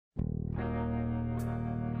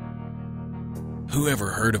Who ever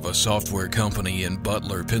heard of a software company in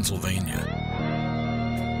Butler, Pennsylvania?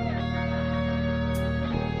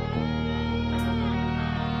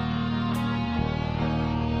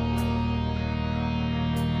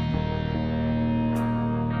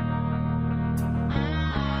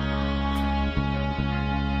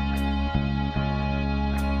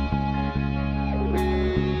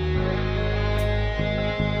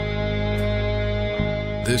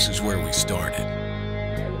 This is where we started.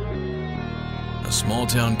 A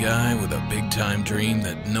small-town guy with a big-time dream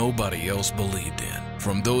that nobody else believed in.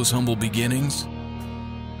 From those humble beginnings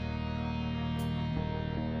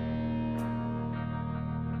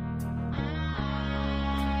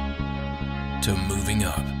to moving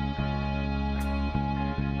up.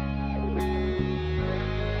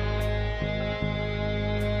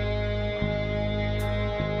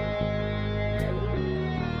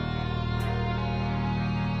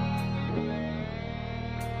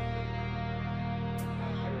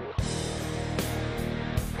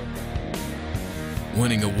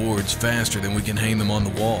 Winning awards faster than we can hang them on the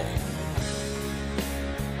wall.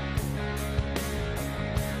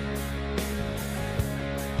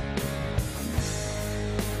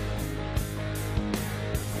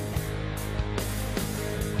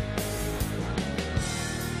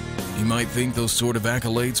 You might think those sort of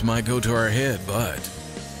accolades might go to our head, but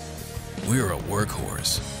we're a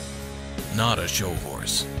workhorse, not a show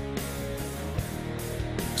horse.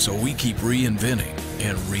 So we keep reinventing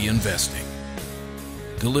and reinvesting,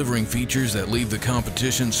 delivering features that leave the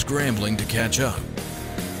competition scrambling to catch up.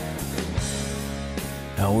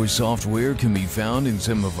 Our software can be found in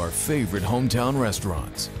some of our favorite hometown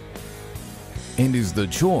restaurants and is the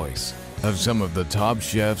choice of some of the top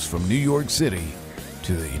chefs from New York City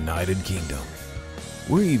to the United Kingdom.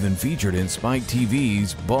 We're even featured in Spike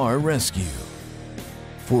TV's Bar Rescue.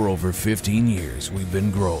 For over 15 years, we've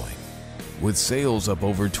been growing, with sales up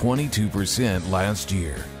over 22% last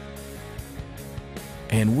year.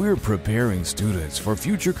 And we're preparing students for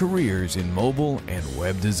future careers in mobile and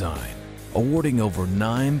web design, awarding over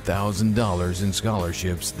 $9,000 in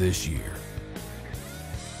scholarships this year.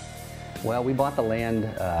 Well, we bought the land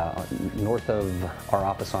north of our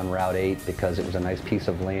office on Route 8 because it was a nice piece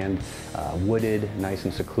of land, wooded, nice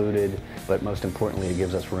and secluded, but most importantly, it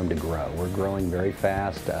gives us room to grow. We're growing very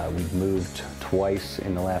fast. We've moved twice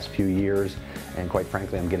in the last few years, and quite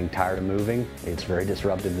frankly, I'm getting tired of moving. It's very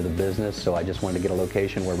disruptive to the business, so I just wanted to get a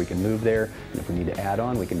location where we can move there, and if we need to add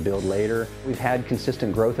on, we can build later. We've had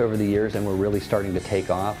consistent growth over the years, and we're really starting to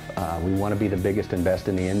take off. We want to be the biggest and best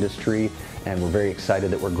in the industry, and we're very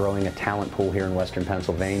excited that we're growing a talent pool here in Western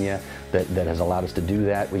Pennsylvania that has allowed us to do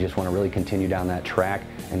that. We just want to really continue down that track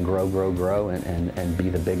and grow, and be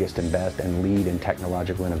the biggest and best and lead in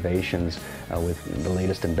technological innovations with the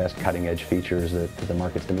latest and best cutting-edge features that the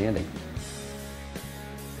market's demanding.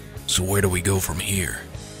 So where do we go from here?